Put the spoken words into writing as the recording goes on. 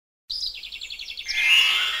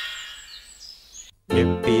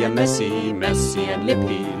Lippy and Messy, Messy and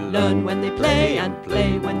Lippy, learn when they play and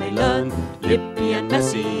play when they learn. Lippy and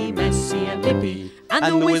Messy, Messy and Lippy, and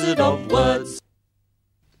the Wizard of Words.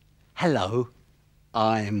 Hello,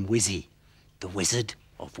 I'm Wizzy, the Wizard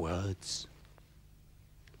of Words.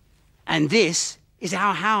 And this is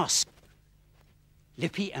our house.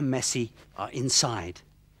 Lippy and Messy are inside.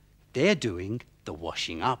 They're doing the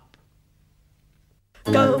washing up.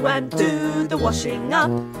 Go and do the washing up.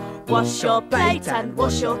 Wash your plate and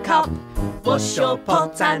wash your cup. Wash your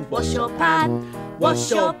pot and wash your pan. Wash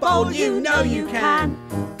your bowl, you know you can.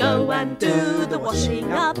 Go and do the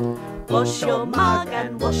washing up. Wash your mug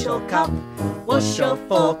and wash your cup. Wash your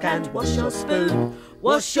fork and wash your spoon.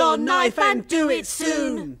 Wash your knife and do it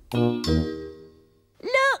soon.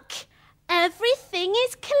 Look! Everything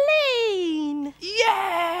is clean!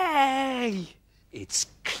 Yay! It's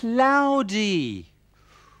cloudy.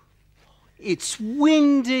 It's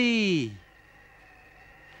windy.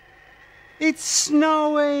 It's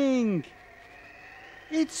snowing.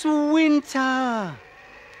 It's winter.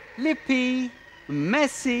 Lippy,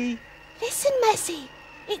 Messy. Listen, Messy,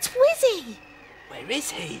 it's Wizzy. Where is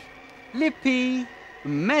he? Lippy,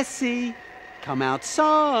 Messy, come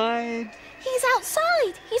outside. He's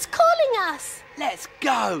outside. He's calling us. Let's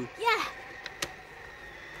go. Yeah.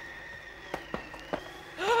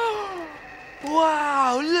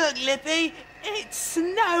 Wow, look, Lippy, it's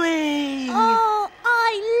snowing. Oh,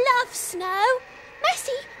 I love snow.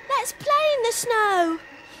 Messy, let's play in the snow.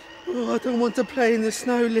 Oh, I don't want to play in the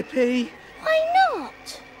snow, Lippy. Why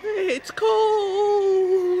not? It's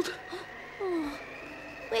cold. Oh,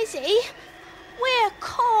 Wizzy, we're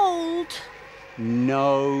cold.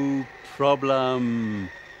 No problem.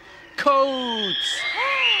 Coats.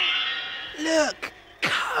 Look,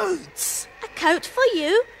 coats. A coat for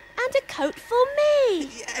you and a coat for me.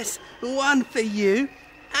 Yes, one for you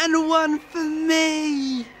and one for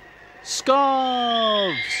me.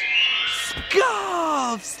 Scarves.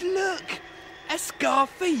 Scarves, look. A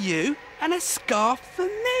scarf for you and a scarf for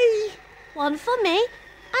me. One for me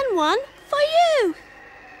and one for you.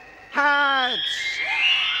 Hats.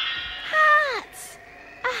 Hats.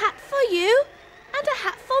 A hat for you and a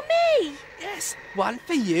hat for me. Yes, one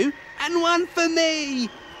for you and one for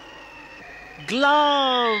me.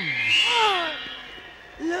 Gloves.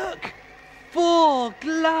 Look, 4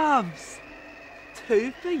 gloves.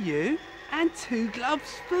 2 for you and 2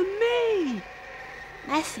 gloves for me.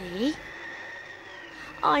 Messy,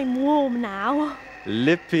 I'm warm now.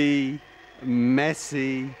 Lippy,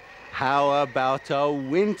 Messy, how about a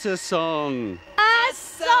winter song? A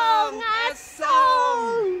song, a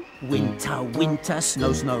song. Winter, winter,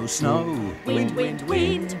 snow, snow, snow. Wind, wind,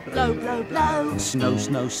 wind, blow, blow, blow. Snow,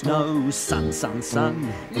 snow, snow, sun, sun,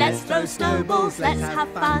 sun. Let's throw snowballs, let's have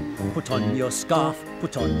fun. Put on your scarf,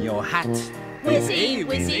 put on your hat. Whizzy,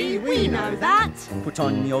 whizzy, we know that. Put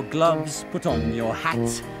on your gloves, put on your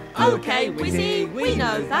hat. Okay, Whizzy, we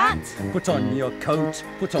know that. Put on your coat,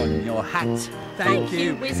 put on your hat. Thank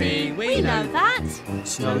you, Whizzy, we know that.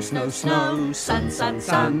 Snow, snow, snow, sun, sun,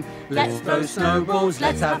 sun. Let's throw snowballs,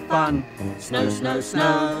 let's have fun. Snow, snow,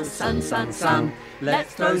 snow, sun, sun, sun.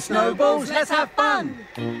 Let's throw snowballs, let's have fun.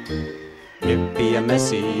 Lippy and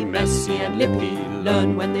Messy, Messy and Lippy,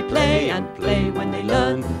 learn when they play and play when they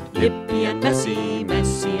learn. Lippy and Messy,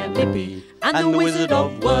 Messy and Lippy, and the Wizard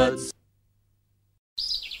of Words.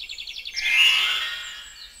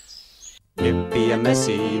 Lippy and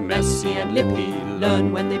Messy, Messy and Lippy,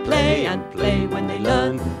 learn when they play and play when they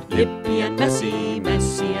learn. Lippy and Messy,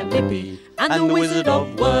 Messy and Lippy, and the Wizard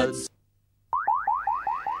of Words.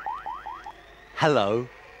 Hello,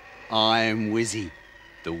 I'm Wizzy,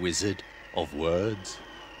 the Wizard of Words.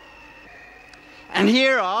 And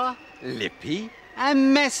here are Lippy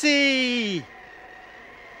and Messy.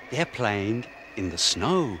 They're playing in the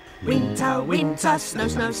snow. Winter, winter, snow,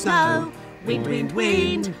 snow, snow. Wind, wind,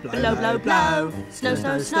 wind, blow, blow, blow. Snow,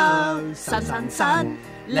 snow, snow, sun, sun, sun.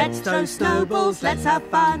 Let's throw snowballs, let's have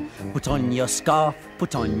fun. Put on your scarf,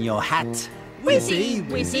 put on your hat. Whizzy,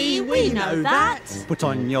 whizzy, we know that. Put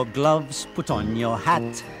on your gloves, put on your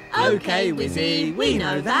hat. Okay, Whizzy, we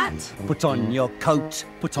know that. Put on your coat,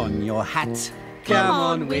 put on your hat. Come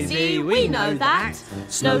on, Whizzy, we know that.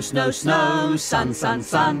 Snow, snow, snow, sun, sun,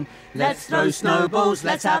 sun. Let's throw snowballs,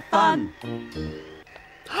 let's have fun.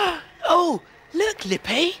 Oh, look,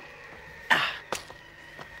 Lippy.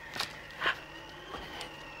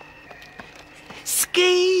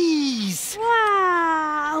 Skis!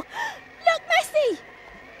 Wow! Look, Messy!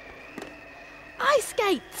 Ice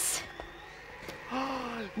skates.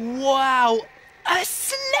 Wow, a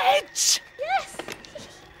sledge! Yes.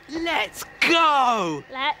 Let's go!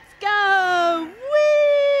 Let's go.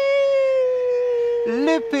 Whee!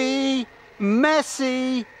 Lippy,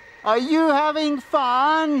 Messy, are you having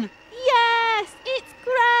fun? Yes, it's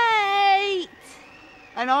great.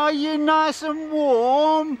 And are you nice and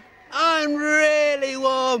warm? I'm really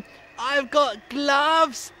warm. I've got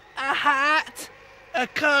gloves, a hat, a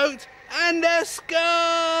coat and a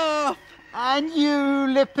scarf. And you,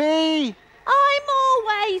 Lippy? I'm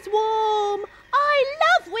always warm. I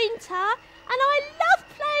love winter and I love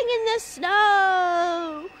playing in the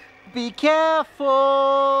snow. Be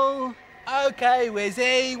careful. OK,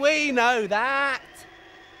 Wizzy, we know that.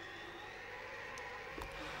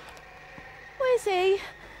 Wizzy,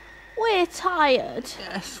 we're tired.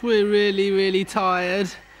 Yes, we're really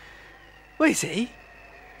tired. Wizzy,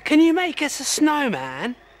 can you make us a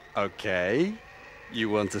snowman? Okay. You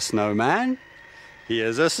want a snowman?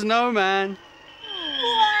 Here's a snowman.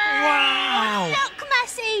 Wow! Look,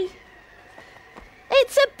 Messy.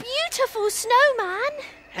 It's a beautiful snowman.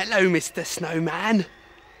 Hello, Mr. Snowman.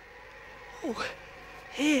 Oh,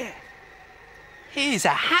 here's a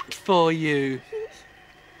hat for you.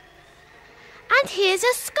 And here's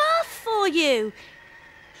a scarf for you.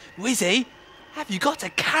 Wizzy, have you got a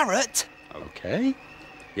carrot? Okay.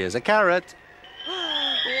 Here's a carrot.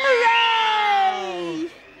 Hooray!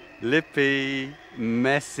 Lippy,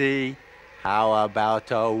 Messy, how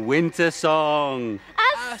about a winter song?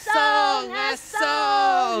 A song, a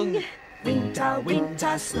song. Winter,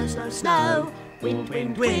 winter, snow, snow, snow. Wind,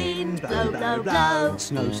 wind, wind, blow, blow, blow.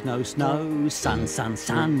 Snow, snow, snow, sun, sun,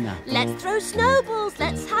 sun. Let's throw snowballs,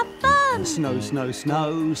 let's have fun. Snow, snow,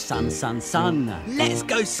 snow, sun, sun, sun. Let's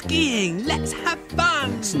go skiing, let's have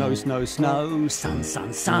fun. Snow, snow, snow, sun,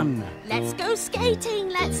 sun, sun. Let's go skating,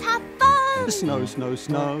 let's have fun. Snow, snow,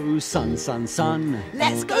 snow, sun, sun, sun.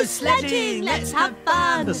 Let's go sledging, let's have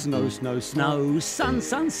fun. Snow, snow, snow, sun,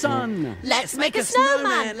 sun, sun. Let's make a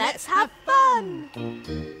Snowman, let's have fun.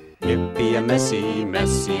 Lippy and Messy,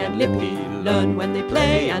 Messy and Lippy, learn when they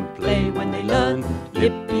play and play when they learn.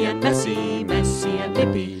 Lippy and Messy, Messy and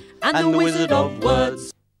Lippy, and the Wizard of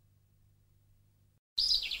Words.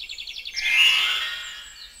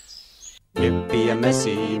 Lippy and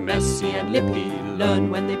Messy, Messy and Lippy,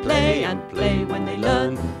 learn when they play and play when they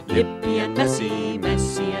learn. Lippy and Messy,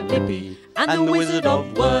 Messy and Lippy, and the Wizard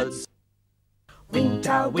of Words.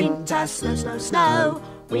 Winter, winter, snow, snow, snow.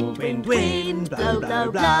 Wind, wind, wind, blow, blow,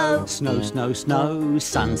 blow. Snow, snow, snow,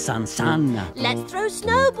 sun, sun, sun. Let's throw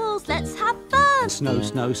snowballs, let's have fun. Snow,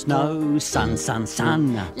 snow, snow, sun, sun,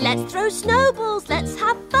 sun. Let's throw snowballs, let's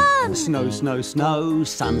have fun. Snow, snow, snow,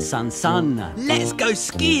 sun, sun, sun. Let's go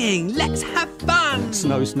skiing, let's have fun.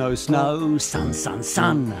 Snow, snow, snow, sun, sun,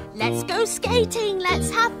 sun. Let's go skating, let's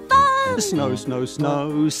have fun. Snow, snow,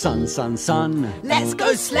 snow, sun, sun, sun. Let's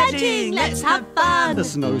go sledging, let's have fun.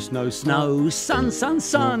 Snow, snow, snow, sun, sun,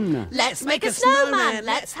 sun. Let's make a Snowman,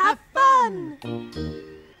 let's have fun.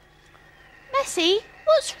 Messy,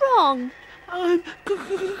 what's wrong? I'm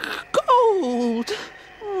cold.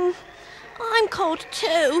 I'm cold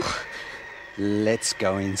too. Let's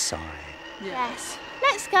go inside. Yes,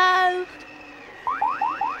 let's go.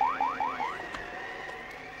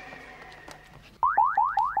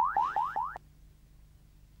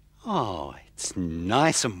 Oh, it's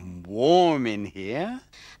nice and warm in here.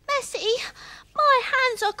 Messy, my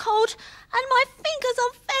hands are cold and my fingers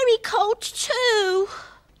are very cold too.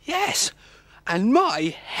 Yes, and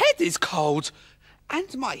my head is cold,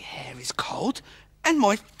 and my hair is cold, and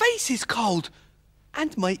my face is cold,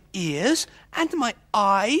 and my ears, and my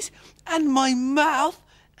eyes, and my mouth,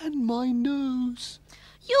 and my nose.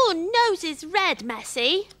 Your nose is red,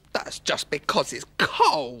 Messy. That's just because it's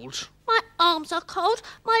cold. My arms are cold,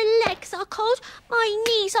 my legs are cold, my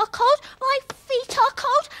knees are cold, my feet are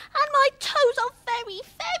cold, and my toes are very,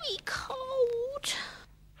 very cold.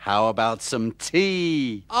 How about some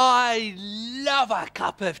tea? I love a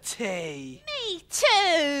cup of tea. Me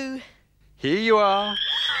too. Here you are.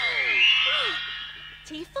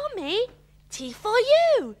 Tea for me, tea for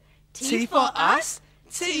you. Tea for us,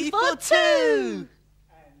 tea for two.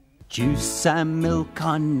 Juice and milk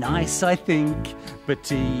are nice, I think, but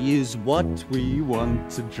tea is what we want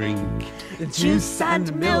to drink. Juice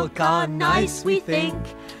and milk are nice, we think,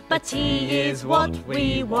 but tea is what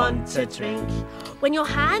we want to drink. When your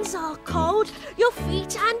hands are cold, your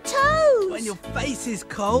feet and toes. When your face is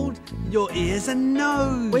cold, your ears and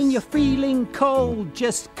nose. When you're feeling cold,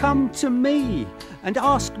 just come to me and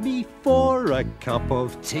ask me for a cup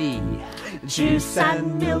of tea. Juice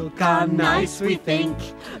and milk are nice, we think,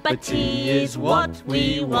 but tea is what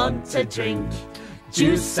we want to drink.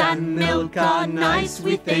 Juice and milk are nice,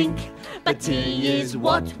 we think, but tea is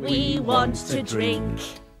what we want to drink.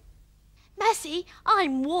 Messy,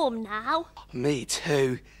 I'm warm now. Me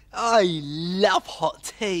too. I love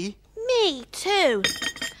hot tea. Me too.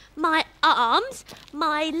 My arms,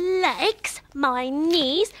 my legs, my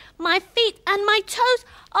knees, my feet and my toes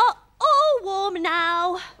are all warm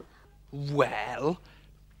now. Well,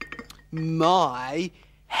 my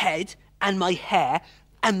head and my hair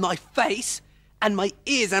and my face and my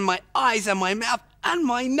ears and my eyes and my mouth and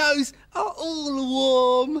my nose are all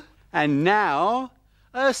warm. And now,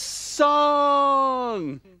 a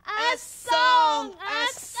song! A song, a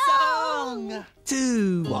song.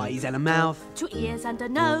 2 eyes and a mouth, 2 ears and a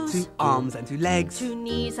nose, 2 arms and 2 legs, 2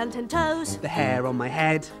 knees and 10 toes, the hair on my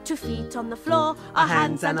head, 2 feet on the floor, our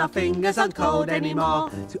hands and our fingers aren't cold anymore.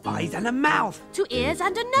 2 eyes and a mouth, 2 ears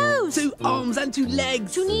and a nose, 2 arms and 2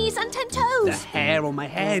 legs, 2 knees and 10 the toes, hair on my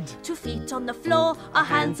head, 2 feet on the floor, our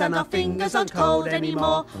hands and our fingers aren't cold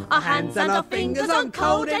anymore, our hands and our fingers aren't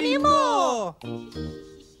cold anymore.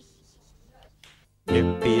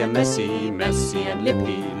 Lippy and Messy, Messy and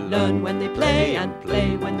Lippy learn when they play and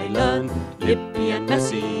play when they learn. Lippy and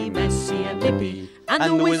Messy, Messy and Lippy, and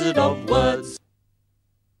the Wizard of Words.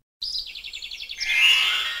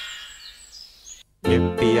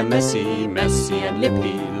 Lippy and Messy, Messy and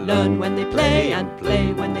Lippy learn when they play and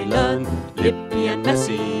play when they learn. Lippy and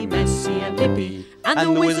Messy, Messy and Lippy, and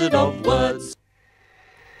the Wizard of Words.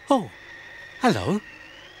 Oh, hello.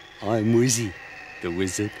 I'm Wizzy, the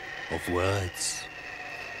Wizard of Words.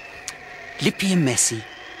 Lippy and Messy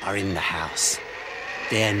are in the house.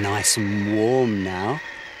 They're nice and warm now.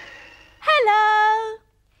 Hello!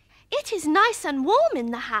 It is nice and warm in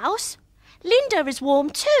the house. Linda is warm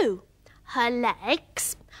too. Her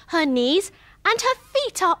legs, her knees and her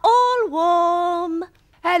feet are all warm.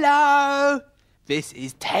 Hello! This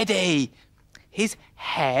is Teddy. His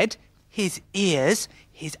head, his ears,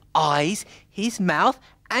 his eyes, his mouth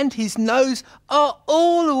and his nose are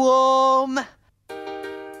all warm.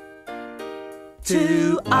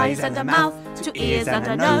 2 eyes and a mouth, 2 ears and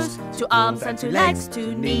a nose, 2 arms and 2 legs,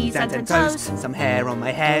 2 knees and 10 toes, some hair on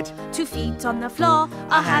my head, 2 feet on the floor,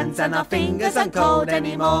 our hands and our fingers aren't cold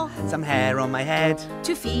anymore. some hair on my head,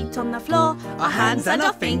 2 feet on the floor, our hands and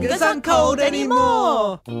our fingers aren't cold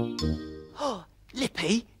anymore. Oh,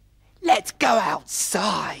 Lippy, let's go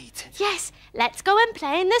outside. Yes, let's go and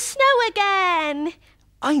play in the snow again.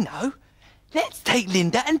 I know. Let's take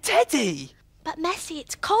Linda and Teddy. But Messy,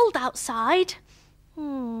 it's cold outside.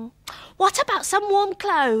 What about some warm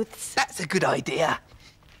clothes? That's a good idea.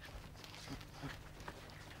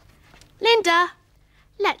 Linda,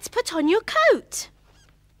 let's put on your coat.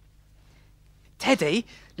 Teddy,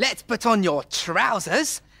 let's put on your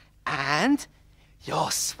trousers and your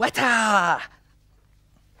sweater.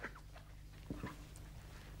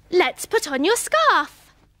 Let's put on your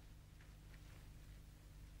scarf.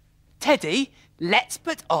 Teddy, let's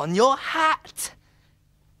put on your hat.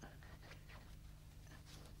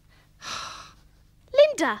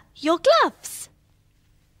 Linda, your gloves.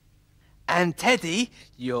 And Teddy,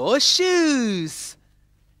 your shoes.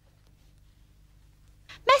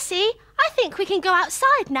 Messy, I think we can go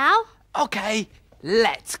outside now. OK,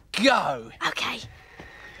 let's go. OK.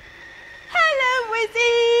 Hello,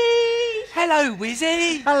 Wizzy! Hello,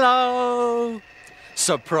 Wizzy. Hello.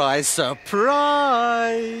 Surprise, surprise.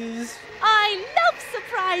 I love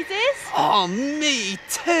surprises. Oh, me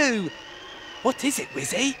too. What is it,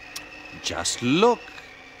 Wizzy? Just look.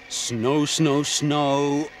 Snow, snow,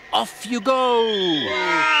 snow. Off you go.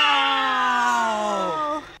 Wow!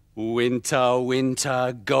 Winter,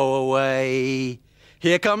 winter, go away.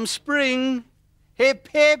 Here comes spring. Hip,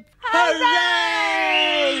 hip,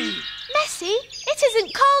 Hooray! Messy, it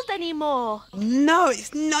isn't cold anymore. No,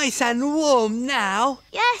 it's nice and warm now.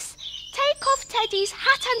 Yes, take off Teddy's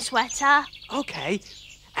hat and sweater. OK.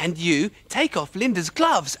 And you take off Linda's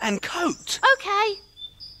gloves and coat. OK.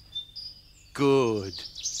 Good.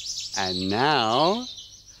 And now,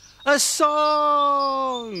 a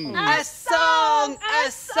song. A song! A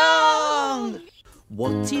song!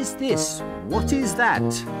 What is this? What is that?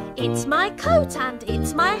 It's my coat and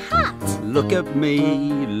it's my hat. Look at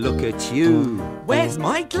me, look at you. Where's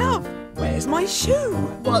my glove? Where's my shoe?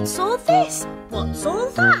 What's all this? What's all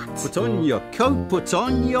that? Put on your coat, put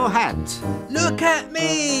on your hat. Look at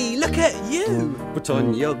me! Look at you! Put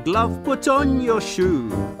on your glove, put on your shoe.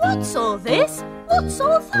 What's all this? What's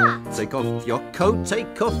all that? Take off your coat,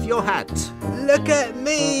 take off your hat. Look at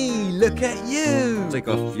me! Look at you! Take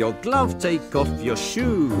off your glove, take off your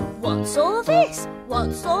shoe. What's all this?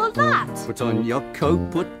 What's all that? Put on your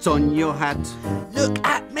coat, put on your hat. Look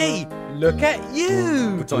at me! Look at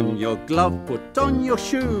you! Put on your glove, put on your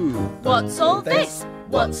shoe. What's all this?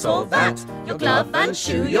 What's all that? Your glove and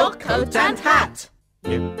shoe, your coat and hat.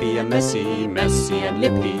 Lippy and Messy, Messy and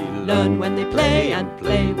Lippy, learn when they play and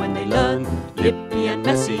play when they learn. Lippy and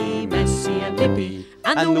Messy, Messy and Lippy,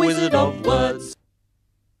 and the Wizard of Words.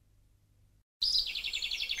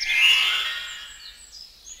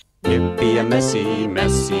 Lippy and Messy,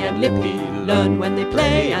 Messy and Lippy, learn when they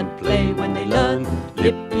play and play when they learn.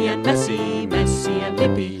 Lippy and Messy, Messy and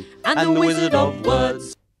Lippy, and the Wizard of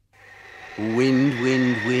Words. Wind,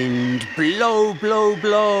 wind, wind, blow, blow,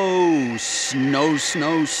 blow. Snow,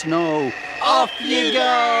 snow, snow, off you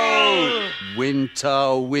go.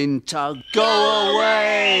 Winter, winter, go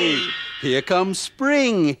away. Here comes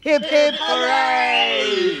spring, hip, hip,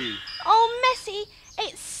 hooray. Oh, Messy,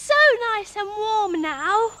 it's so nice and warm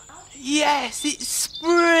now. Yes, it's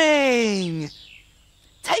spring.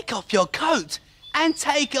 Take off your coat and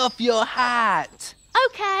take off your hat.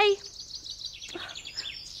 OK.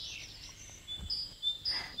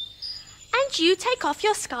 And you take off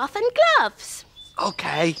your scarf and gloves.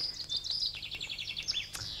 OK.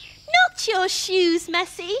 Not your shoes,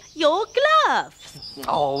 Messy, your gloves.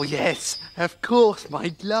 Oh, yes, of course, my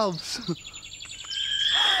gloves. Look,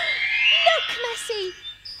 Messy,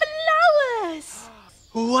 flowers.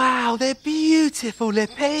 Wow, they're beautiful,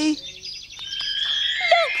 Lippy.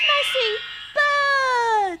 Look, Messy,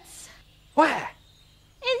 birds. Where?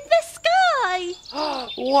 In the sky.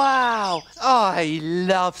 Wow, I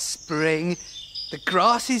love spring. The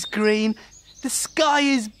grass is green, the sky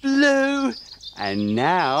is blue. And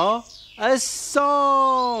now, a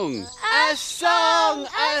song. A song,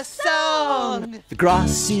 a song. The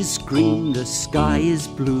grass is green, the sky is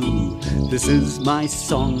blue. This is my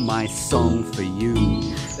song for you.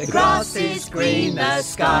 The grass is green, the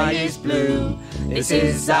sky is blue. This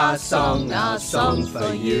is our song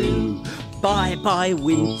for you. Bye bye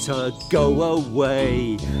winter, go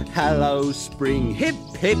away. Hello spring, hip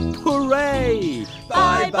hip hooray.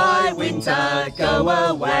 Bye bye winter, go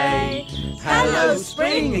away. Hello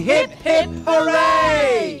spring, hip hip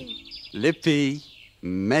hooray. Lippy,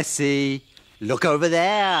 Messy, look over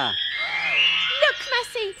there. Look,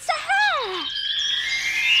 Messy, it's a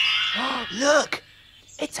hare. Look,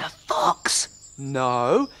 it's a fox.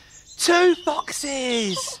 No, two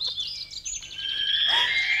foxes.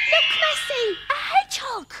 Look, Messy, a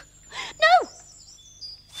hedgehog. No,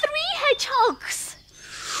 3 hedgehogs.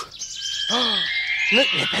 Look,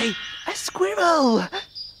 Lippy, a squirrel.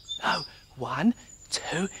 No, 1,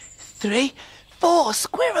 2, 3, 4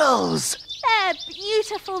 squirrels. They're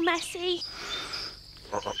beautiful, Messy.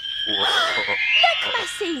 Look,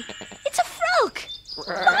 Messy, it's a frog.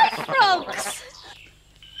 5 frogs.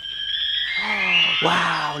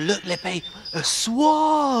 Wow, look, Lippy, a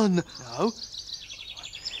swan. No,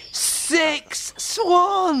 6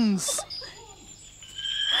 swans.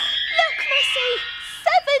 Look, Messy,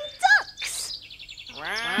 7 ducks.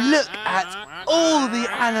 Look at all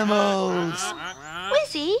the animals.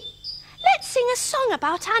 Wizzy, let's sing a song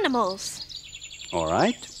about animals. All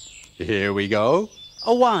right, here we go.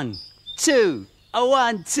 A 1, 2, a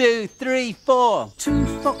 1, 2, 3, 4. 2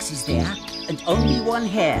 foxes there and only 1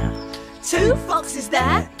 hare. 2 foxes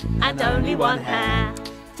there and only 1 hare.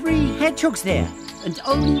 3 hedgehogs there and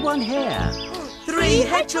only 1 hare. 3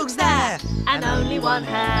 hedgehogs there and only 1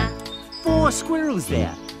 hare. 4 squirrels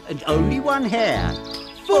there and only 1 hare.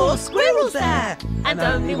 4 squirrels there and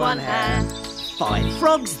only 1 hare. 5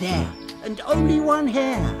 frogs there and only 1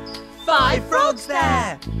 hare. 5 frogs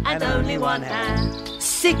there and only 1 hare.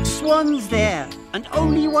 6 swans there and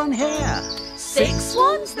only 1 hare. 6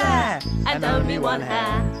 swans there and only 1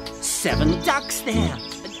 hare. 7 ducks there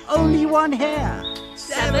and only 1 hare.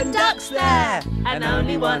 7 ducks there and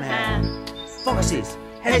only 1 hare. Foxes,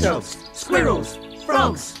 Hedgehogs, squirrels,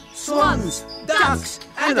 frogs, swans, ducks,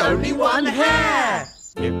 and only 1 hare.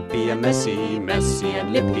 Lippy and Messy, Messy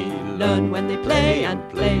and Lippy, learn when they play and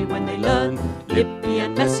play when they learn. Lippy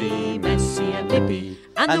and Messy, Messy and Lippy,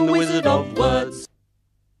 and the Wizard of Words.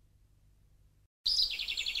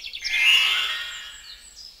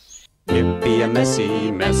 Lippy and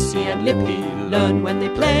Messy, Messy and Lippy, learn when they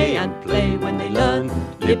play and play when they learn.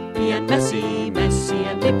 Lippy and Messy, Messy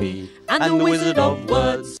and Lippy, and the Wizard of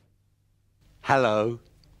Words. Hello,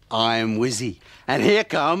 I'm Wizzy, and here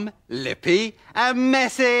come Lippy and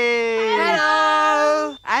Messy.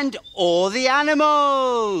 Hello. And all the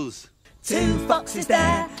animals. 2 foxes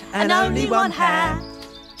there and only 1 hare.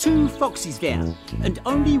 2 foxes there and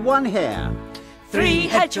only 1 hare. 3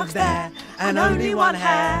 hedgehogs there and only 1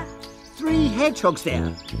 hare. 3 hedgehogs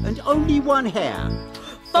there and only 1 hare.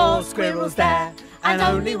 4 squirrels there and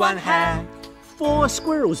only 1 hare. 4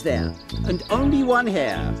 squirrels there and only 1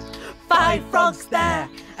 hare. 5 frogs there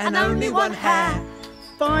and only 1 hare.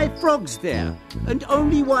 5 frogs there and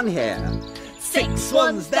only 1 hare. 6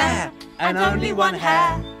 swans there, and only 1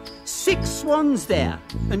 hare. 6 swans there,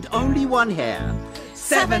 and only 1 hare.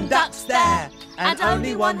 7 ducks there, and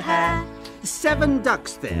only 1 hare. 7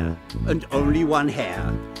 ducks there, and only 1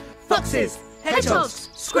 hare. Foxes, hedgehogs,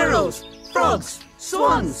 squirrels, frogs,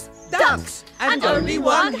 swans, ducks, and only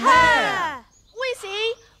 1 hare.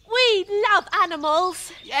 Wizzy, we love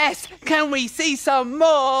animals. Yes, can we see some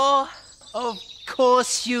more? Of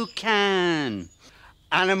course you can.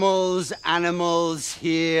 Animals, animals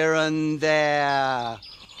here and there.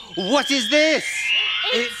 What is this?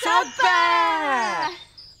 It's a bear.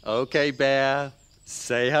 Okay, bear.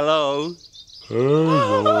 Say hello.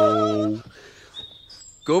 Hello.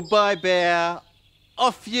 Goodbye, bear.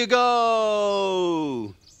 Off you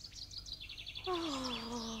go.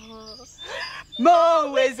 More,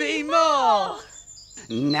 Wizzy, more!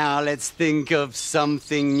 Now let's think of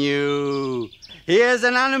something new. Here's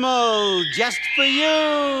an animal just for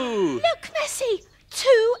you. Look, Messy,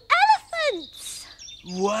 2 elephants.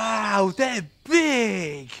 Wow, they're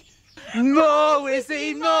big! More,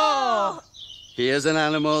 Wizzy, more! Here's an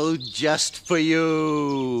animal just for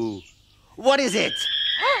you. What is it?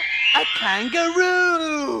 A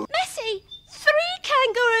kangaroo! Messy, 3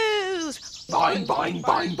 kangaroos. Boing, boing,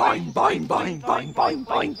 boing, boing, boing, boing, boing, boing,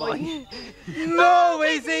 boing, boing. More,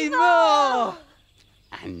 Wizzy, more!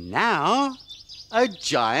 And now, a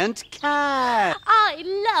giant cat. I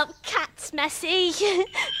love cats, Messy.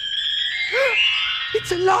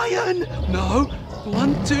 It's a lion! No,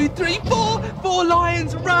 1, 2, 3, 4! 4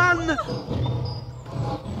 lions, run!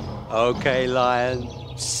 Okay, lion.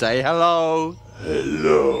 Say hello.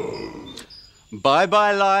 Hello.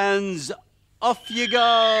 Bye-bye, lions. Off you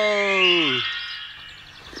go.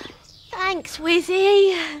 Thanks,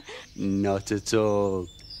 Wizzy. Not at all.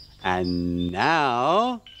 And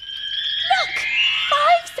now... Look,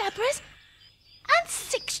 5 zebras and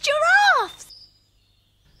 6 giraffes.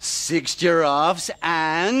 6 giraffes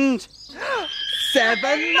and...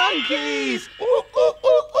 7 monkeys!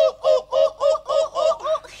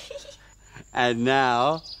 And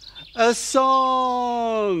now, a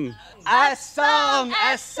song. A song,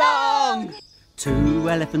 a song! 2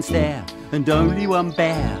 elephants there, and only 1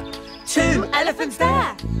 bear. 2 elephants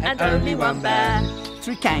there, and only 1 bear.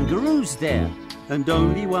 3 kangaroos there, and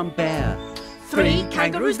only 1 bear. 3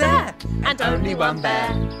 kangaroos there, and only 1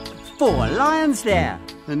 bear. 4 lions there,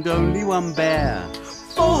 and only 1 bear.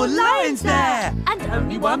 4 lions there, and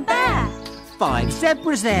only 1 bear. 5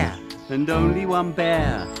 zebras there, and only 1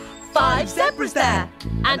 bear. 5 zebras there,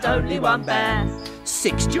 and only 1 bear.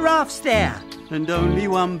 6 giraffes there, and only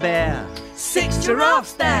 1 bear. 6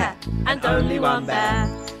 giraffes there, and only 1 bear.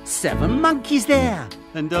 7 monkeys there,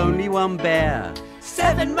 and only 1 bear.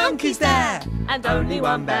 7 monkeys there, and only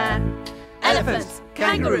 1 bear. Elephants,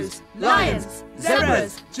 kangaroos, lions,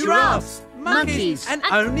 zebras, giraffes, monkeys, And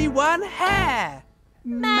only 1 hare!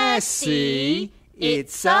 Messy,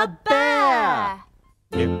 it's a bear.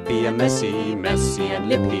 Lippy and Messy, Messy and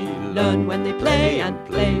Lippy, learn when they play and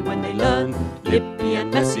play when they learn. Lippy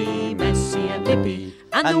and Messy, Messy and Lippy,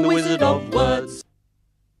 and the Wizard of Words.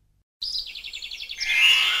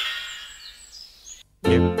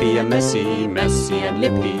 Lippy and Messy, Messy and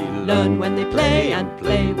Lippy, learn when they play and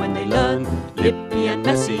play when they learn. Lippy and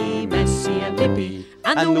Messy, Messy and Lippy,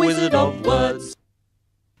 and the Wizard of Words.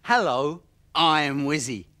 Hello, I'm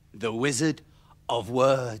Wizzy, the Wizard of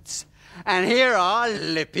Words. And here are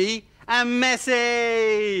Lippy and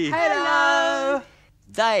Messy. Hello!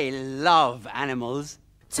 They love animals.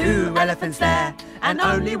 2 elephants there, and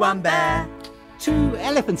only 1 bear. 2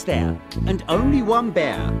 elephants there, and only 1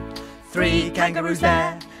 bear. 3 kangaroos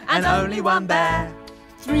there, and only 1 bear.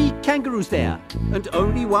 3 kangaroos there, and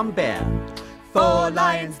only 1 bear. 4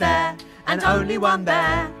 lions there, and only 1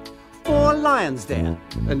 bear. 4 lions there,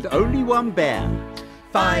 and only 1 bear.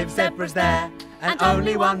 5 zebras there, and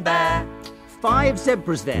only 1 bear. 5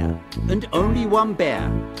 zebras there, and only 1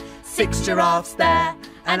 bear. 6 giraffes there,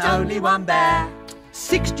 and only 1 bear.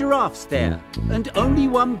 6 giraffes there, and only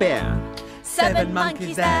 1 bear. 7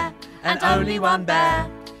 monkeys there, and only 1 bear.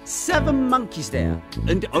 7 monkeys there,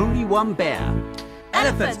 and only 1 bear.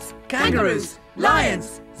 Elephants, kangaroos,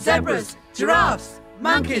 lions, zebras, giraffes,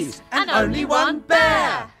 monkeys, and only 1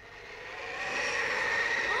 bear.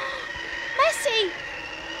 Messy,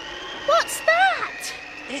 what's that?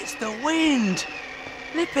 It's the wind!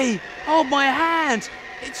 Lippy, hold my hand!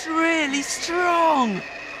 It's really strong!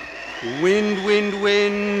 Wind, wind,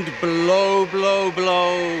 wind, blow, blow,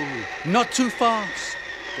 blow. Not too fast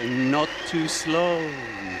and not too slow.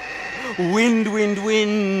 Wind, wind,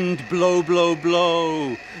 wind, blow, blow,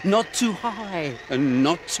 blow. Not too high and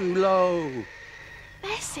not too low.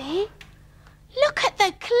 Messy, Look at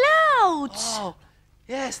the clouds. Oh,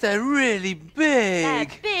 yes, they're really big. They're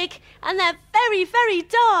big and they're very, very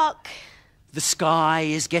dark. The sky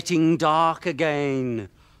is getting dark again.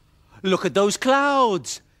 Look at those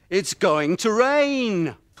clouds. It's going to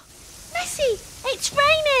rain. Messy, it's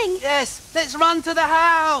raining. Yes, let's run to the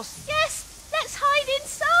house. Yes, let's hide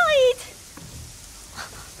inside.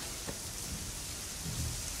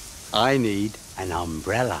 I need an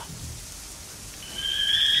umbrella.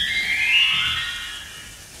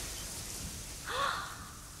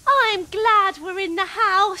 I'm glad we're in the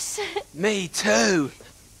house. Me too.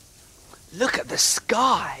 Look at the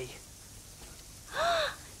sky.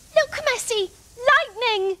 Look, Messy,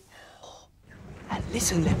 lightning. And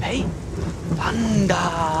listen, Lippy. Thunder.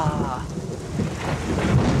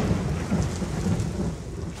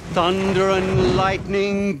 Thunder and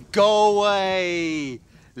lightning, go away.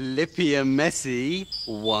 Lippy and Messy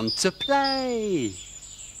want to play.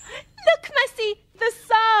 Look, Messy, the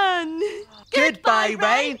sun. Goodbye,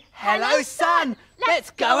 rain. Hello, sun.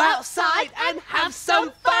 Let's go outside and have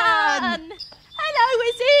some fun. Hello,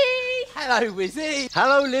 Izzy. Hello, Wizzy.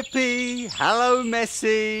 Hello, Lippy. Hello,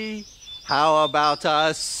 Messy. How about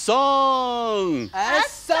a song? A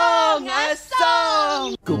song, a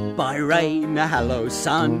song. Goodbye rain, hello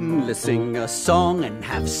sun. Let's sing a song and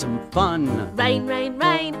have some fun. Rain, rain,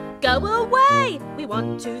 rain, go away. We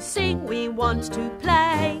want to sing, we want to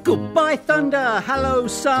play. Goodbye thunder, hello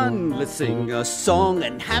sun. Let's sing a song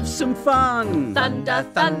and have some fun. Thunder,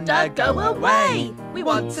 thunder, go away. We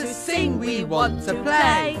want to sing, we want to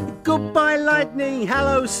play. Goodbye lightning,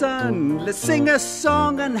 hello sun. Let's sing a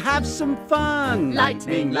song and have some fun.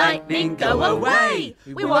 Lightning, lightning, go away.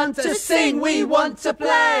 We want to sing, we want to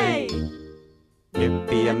play.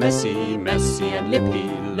 Lippy and Messy, Messy and Lippy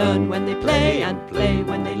learn when they play and play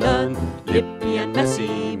when they learn. Lippy and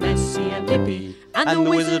Messy, Messy and Lippy and the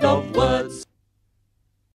Wizard of Words.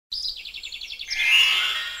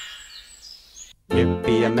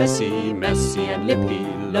 Lippy and Messy, Messy and Lippy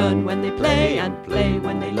learn when they play and play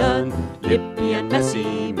when they learn. Lippy and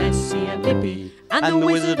Messy, Messy and Lippy and the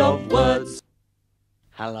Wizard of Words.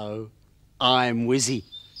 Hello, I'm Wizzy,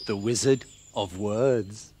 the Wizard of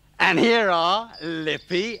Words. And here are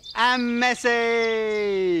Lippy and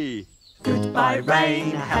Messy. Goodbye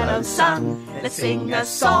rain, hello sun. Let's sing a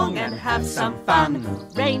song and have some fun.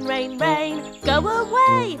 Rain, rain, rain, go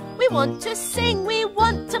away. We want to sing, we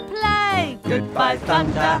want to play. Goodbye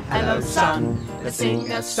thunder, hello sun. Let's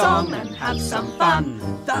sing a song and have some fun.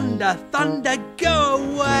 Thunder, thunder, go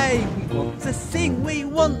away. We want to sing, we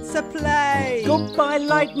want to play. Goodbye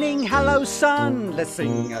lightning, hello sun. Let's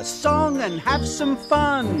sing a song and have some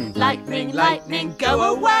fun. Lightning, lightning, go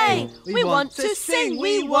away. We want to sing,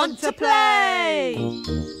 we want to play.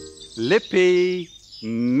 Lippy,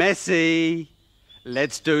 Messy,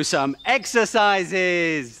 let's do some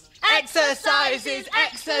exercises. Exercises,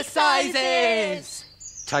 exercises.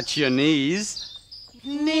 Touch your knees.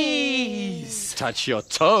 Knees. Touch your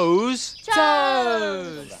toes.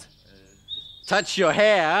 Toes. Touch your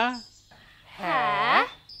hair. Hair.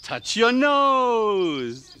 Touch your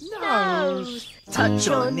nose. Nose. Touch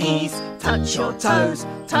your knees, touch your toes,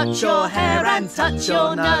 touch your hair and touch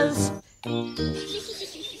your nose.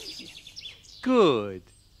 Good.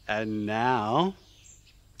 And now,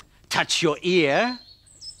 touch your ear.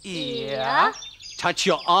 Ear. Touch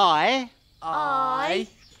your eye. Eye.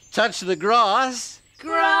 Touch the grass.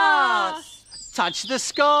 Grass. Touch the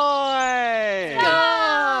sky.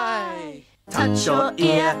 Sky. Touch your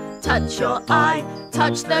ear, touch your eye,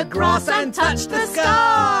 touch the grass and touch the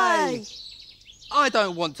sky. I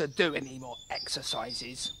don't want to do any more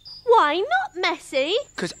exercises. Why not, Messy?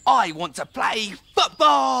 Because I want to play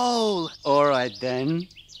football. All right then.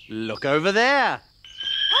 Look over there.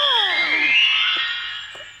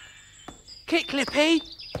 Kick, Lippy.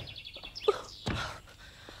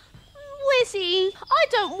 Wizzy, I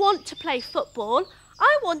don't want to play football.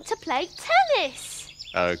 I want to play tennis.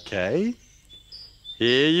 Okay.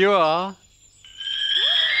 Here you are.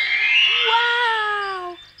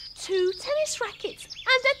 Wow! 2 tennis rackets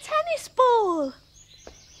and a tennis ball.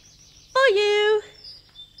 For you.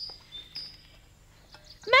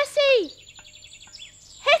 Messy!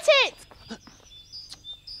 Hit it!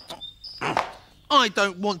 I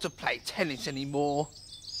don't want to play tennis anymore.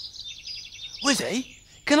 Wizzy,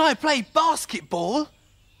 can I play basketball?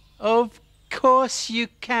 Of course you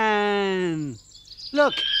can.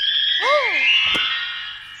 Look.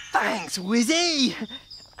 Thanks, Wizzy.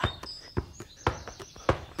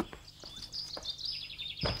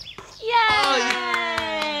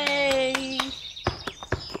 Yay!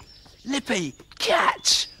 Lippy,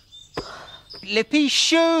 catch. Lippy,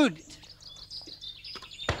 shoot.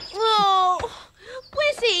 Oh,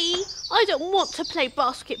 See, I don't want to play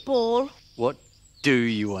basketball. What do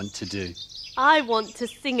you want to do? I want to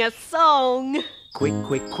sing a song. Quick,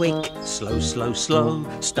 quick, quick, slow, slow, slow.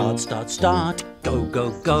 Start, start, start. Go,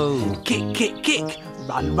 go, go. Kick, kick, kick.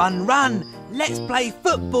 Run, run, run. Let's play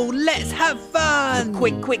football. Let's have fun.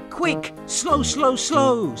 Quick, quick, quick, slow, slow,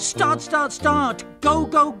 slow. Start, start, start. Go,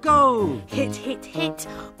 go, go. Hit, hit, hit.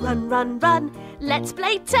 Run, run, run. Let's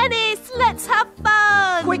play tennis. Let's have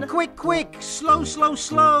fun. Quick, quick, quick, slow, slow,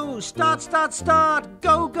 slow. Start, start, start.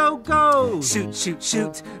 Go, go, go. Shoot, shoot,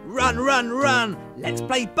 shoot. Run, run, run. Let's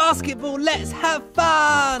play basketball. Let's have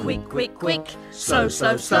fun. Quick, quick, quick. Slow,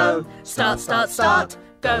 slow, slow. Start, start, start.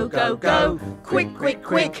 Go, go, go. Quick, quick,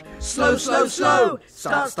 quick. Slow, slow, slow.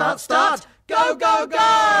 Start, start, start. Go, go,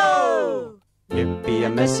 go! Lippy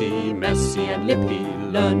and Messy, Messy and Lippy,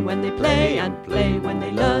 learn when they play and play when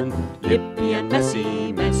they learn. Lippy and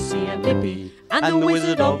Messy, Messy and Lippy, and the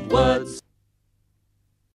Wizard of Words.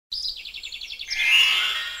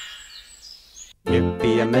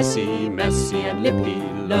 Lippy and Messy, Messy and Lippy,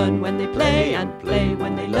 learn when they play and play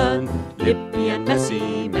when they learn. Lippy and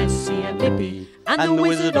Messy, Messy and Lippy, and the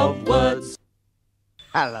Wizard of Words.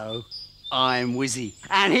 Hello, I'm Wizzy,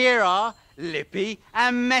 and here are Lippy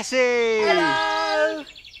and Messy. Hello.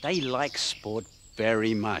 They like sport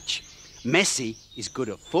very much. Messy is good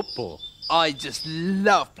at football. I just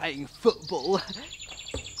love playing football.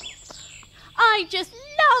 I just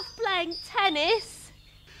love playing tennis.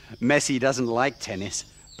 Messy doesn't like tennis,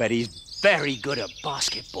 but he's very good at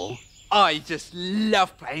basketball. I just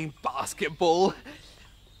love playing basketball.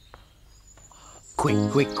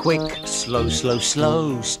 Quick, quick, quick, slow, slow,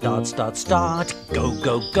 slow. Start, start, start. Go,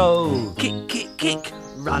 go, go. Kick, kick, kick.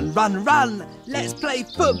 Run, run, run. Let's play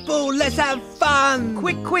football. Let's have fun.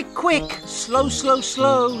 Quick, quick, quick, slow, slow,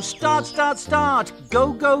 slow. Start, start, start.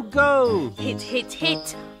 Go, go, go. Hit, hit,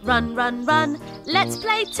 hit. Run, run, run. Let's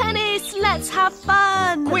play tennis. Let's have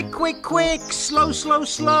fun. Quick, quick, quick, slow, slow,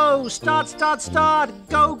 slow. Start, start, start.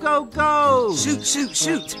 Go, go, go. Shoot, shoot,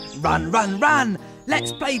 shoot. Run, run, run.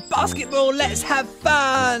 Let's play basketball. Let's have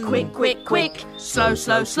fun. Quick, quick, quick. Slow,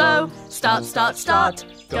 slow, slow. Start, start, start.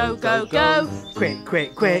 Go, go, go. Quick,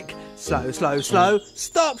 quick, quick. Slow, slow, slow.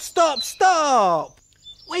 Stop, stop, stop.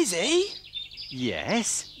 Wizzy,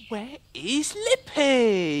 Yes? where is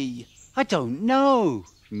Lippy? I don't know.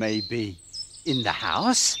 Maybe in the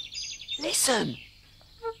house? Listen.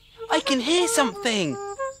 I can hear something.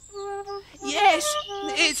 Yes,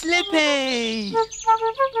 it's Lippy.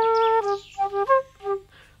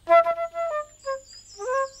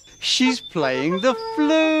 She's playing the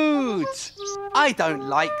flute. I don't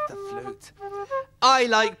like the flute. I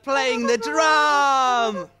like playing the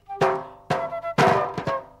drum.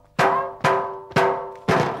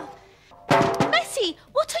 Messy,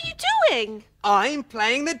 what are you doing? I'm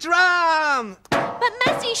playing the drum. But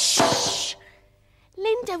Messy, shh!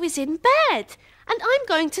 Linda is in bed, and I'm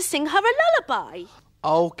going to sing her a lullaby.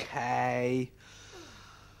 Okay.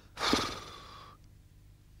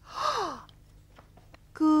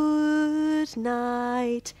 Good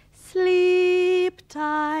night, sleep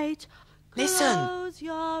tight. Listen. Close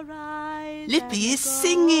your eyes. Lippy and is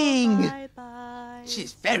singing. bye-bye.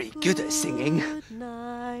 She's very good at singing. Good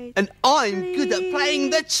night. And I'm good at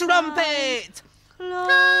playing the trumpet.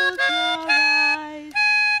 Close your eyes.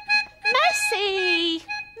 Messy!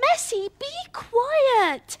 Messy, be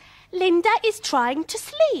quiet. Linda is trying to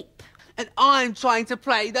sleep. And I'm trying to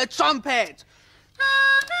play the trumpet.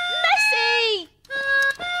 Messy!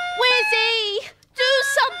 Wizzy, do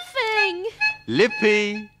something!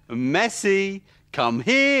 Lippy, Messy, come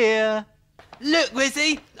here. Look,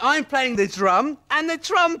 Wizzy, I'm playing the drum and the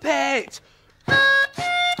trumpet.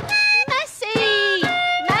 Messy!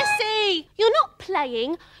 Messy! You're not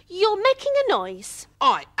playing, you're making a noise.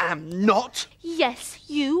 I am not. Yes,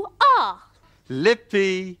 you are.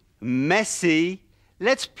 Lippy, Messy,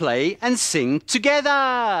 let's play and sing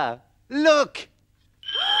together. Look.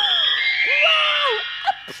 Wow!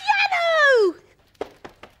 A piano!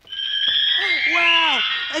 Wow,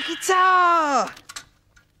 a guitar.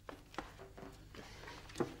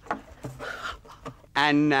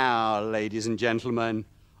 And now, ladies and gentlemen,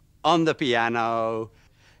 on the piano,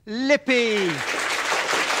 Lippy.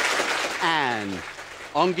 And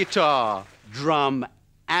on guitar, drum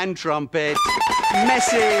and trumpet,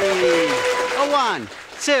 Messy. A 1,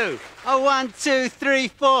 2, a 1, 2, 3,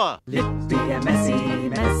 4. Lippy and Messy,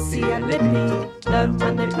 Messy and Lippy, learn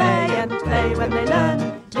when they play and play when they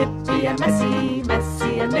learn. Lippy and Messy,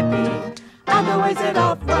 Messy and Lippy, and the Wizard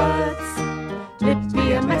of Words.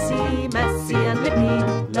 Lippy and Messy, Messy and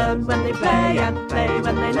Lippy, learn when they play and play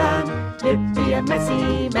when they learn. Lippy and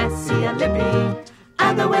Messy, Messy and Lippy,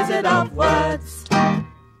 and the Wizard of Words.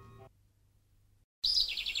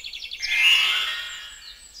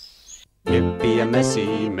 and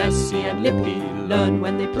Messy, Messy and Lippy learn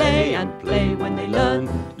when they play and play when they learn.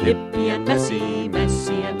 Lippy and Messy,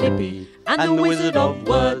 Messy and Lippy and the Wizard of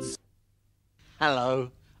Words. Hello,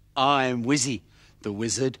 I'm Wizzy, the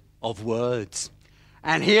Wizard of Words.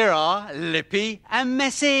 And here are Lippy and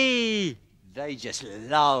Messy. They just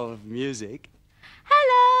love music.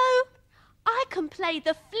 Hello! I can play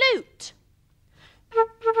the flute.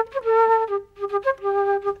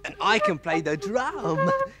 And I can play the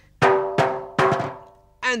drum.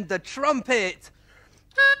 And the trumpet.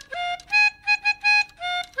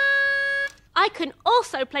 I can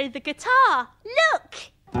also play the guitar. Look!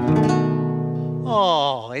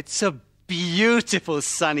 Oh, it's a beautiful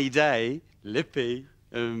sunny day. Lippy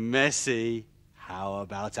and Messy, how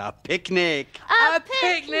about a picnic? A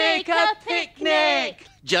picnic, a picnic!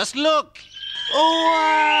 Just look.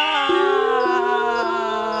 Wow!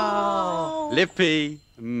 Lippy,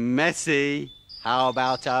 Messy, how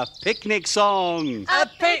about a picnic song? A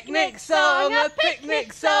picnic song, a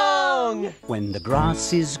picnic song. When the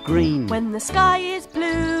grass is green, When the sky is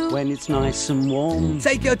blue, when it's nice and warm,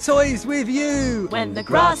 Take your toys with you. when the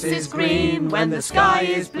grass is green, when the sky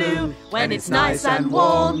is blue, when it's nice and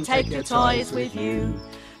warm, take your toys with you.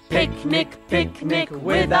 Picnic, picnic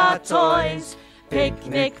with our toys.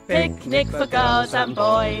 Picnic, picnic for girls and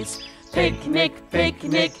boys. Picnic,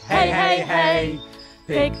 picnic, hey, hey, hey.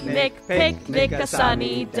 Picnic, picnic, a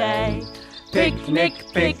sunny day. Picnic,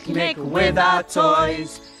 picnic with our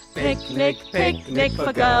toys. Picnic, picnic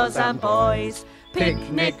for girls and boys.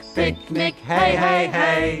 Picnic, picnic, hey, hey,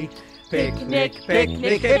 hey. Picnic,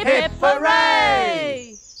 picnic, hip, hip,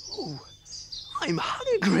 hooray! I'm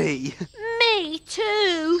hungry. Me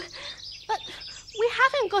too. But we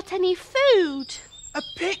haven't got any food. A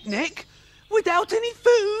picnic without any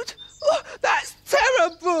food? Oh, that's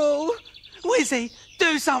terrible. Wizzy,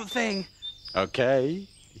 do something. Okay,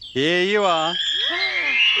 here you are.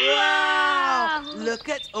 Wow! Look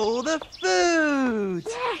at all the food.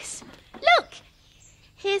 Yes. Look.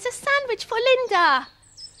 Here's a sandwich for Linda.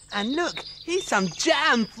 And look, here's some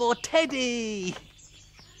jam for Teddy.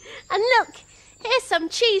 And look. Here's some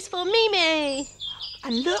cheese for Mimi.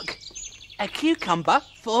 And look, a cucumber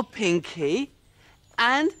for Pinky.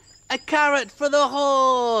 And a carrot for the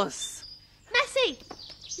horse. Messy,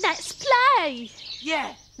 let's play.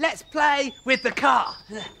 Yeah, let's play with the car.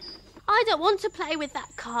 I don't want to play with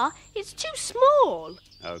that car. It's too small.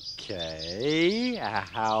 Okay,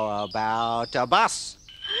 how about a bus?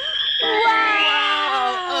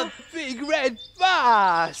 Wow, a big red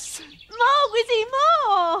bus. More, Wizzy,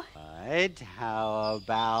 more. Right, how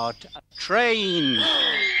about a train?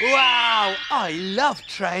 Wow, I love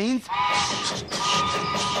trains.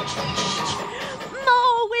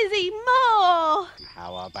 More, Wizzy, more.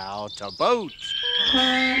 How about a boat?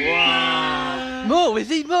 Wow. More,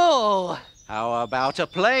 Wizzy, more. How about a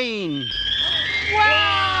plane?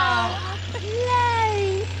 Wow. A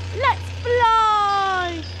plane. Let's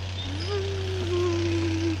fly.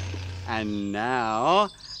 And now,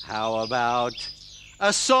 how about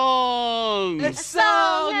a song? A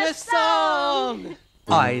song, a song.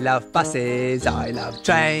 I love buses, I love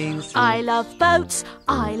trains. I love boats,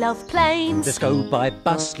 I love planes. let's go by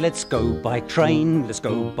bus, let's go by train, let's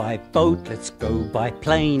go by boat, let's go by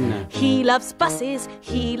plane. He loves buses,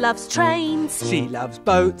 he loves trains. She loves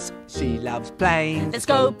boats, she loves planes. Let's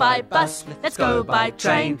go by bus, let's go by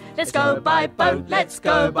train. Let's go by boat, let's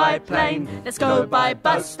go by plane. Let's go by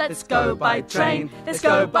bus, let's go by train. Let's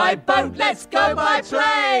go by boat, let's go by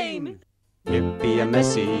plane. Lippy and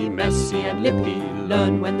Messy, Messy and Lippy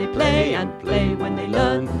learn when they play and play when they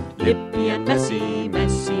learn. Lippy and Messy,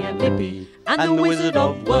 Messy and Lippy and the Wizard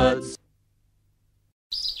of Words.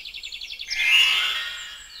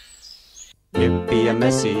 Lippy and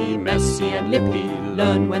Messy, Messy and Lippy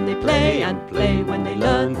learn when they play and play when they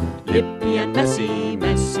learn. Lippy and Messy,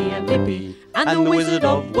 Messy and Lippy and the Wizard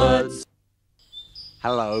of Words.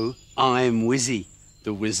 Hello, I'm Wizzy,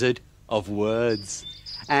 the Wizard of Words.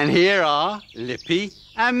 And here are Lippy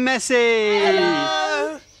and Messy.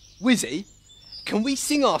 Hello. Wizzy, can we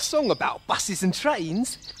sing our song about buses and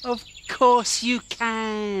trains? Of course you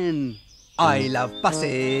can. I love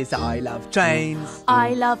buses, I love trains.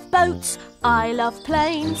 I love boats, I love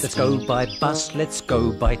planes. Let's go by bus, let's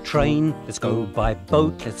go by train, let's go by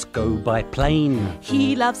boat, let's go by plane.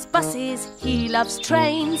 He loves buses, he loves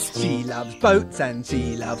trains. She loves boats and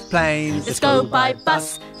she loves planes. Let's go by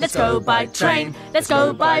bus, let's go by train. Let's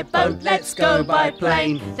go by boat, let's go by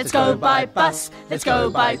plane. Let's go by bus, let's go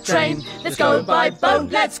by train. Let's go by boat,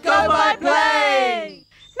 let's go by plane.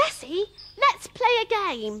 Messy, let's play a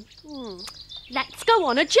game. Let's go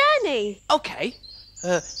on a journey. Okay,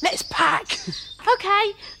 let's pack.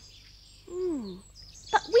 Okay.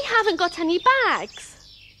 But we haven't got any bags.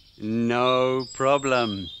 No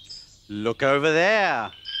problem. Look over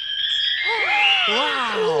there.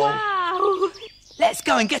 Wow! Wow! Let's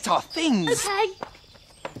go and get our things. Okay.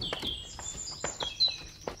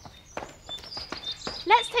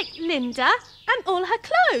 Let's take Linda and all her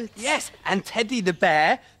clothes. Yes, and Teddy the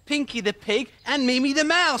bear, Pinky the pig, and Mimi the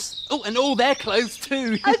mouse. Oh, and all their clothes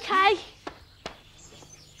too. Okay.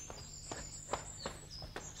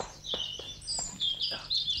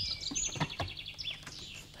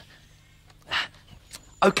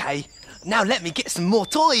 Okay, now let me get some more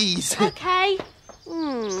toys. Okay.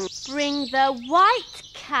 Bring the white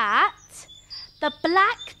cat, the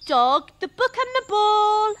black dog, the book and the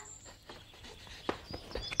ball.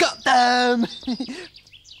 Got them.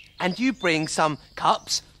 And you bring some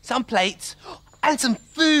cups, some plates, and some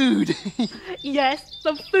food. Yes,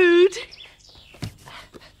 some food.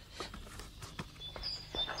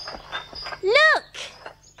 Look!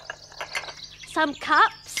 Some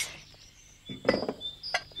cups.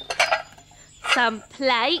 Some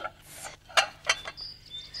plates.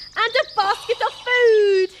 And a basket of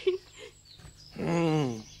food.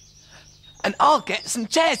 And I'll get some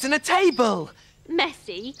chairs and a table.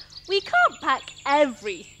 Messy, we can't pack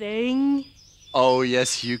everything. Oh,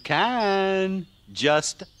 yes, you can.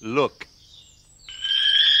 Just look.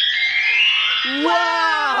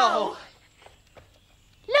 Wow!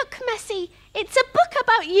 Look, Messy, it's a book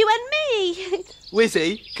about you and me.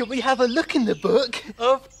 Wizzy, can we have a look in the book?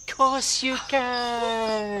 Of course you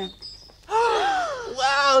can.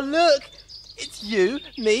 Wow, look! It's you,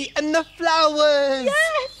 me, and the flowers!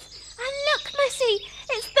 Yes, and look, Messy,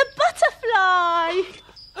 it's the butterfly.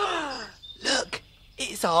 Look,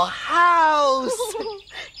 it's our house!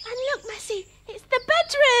 And look, Messy, it's the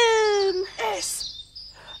bedroom. Yes!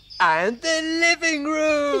 And the living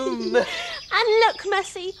room! And look,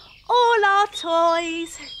 Messy, all our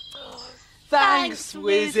toys. Thanks,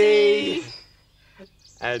 Wizzy!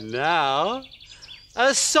 And now,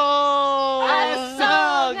 a song! A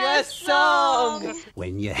song, a song!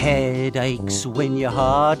 When your head aches, when your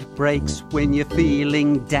heart breaks, when you're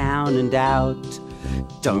feeling down and out,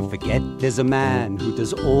 don't forget there's a man who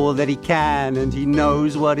does all that he can and he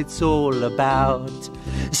knows what it's all about.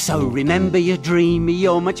 So remember your dream,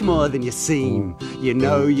 you're much more than you seem. You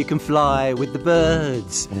know you can fly with the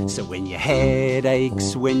birds. So when your head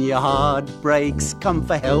aches, when your heart breaks, come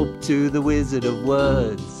for help to the Wizard of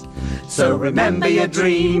Words. So remember your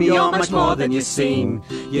dream, you're much more than you seem.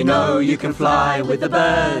 You know you can fly with the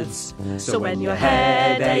birds. So when your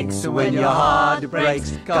head aches, when your heart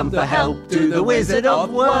breaks, come for help to the Wizard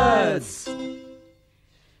of Words.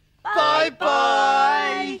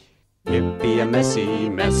 Bye-bye! Lippy and Messy,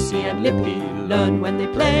 Messy and Lippy learn when they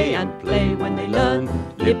play and play when they learn.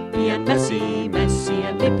 Lippy and Messy, Messy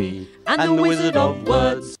and Lippy and the Wizard of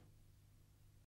Words.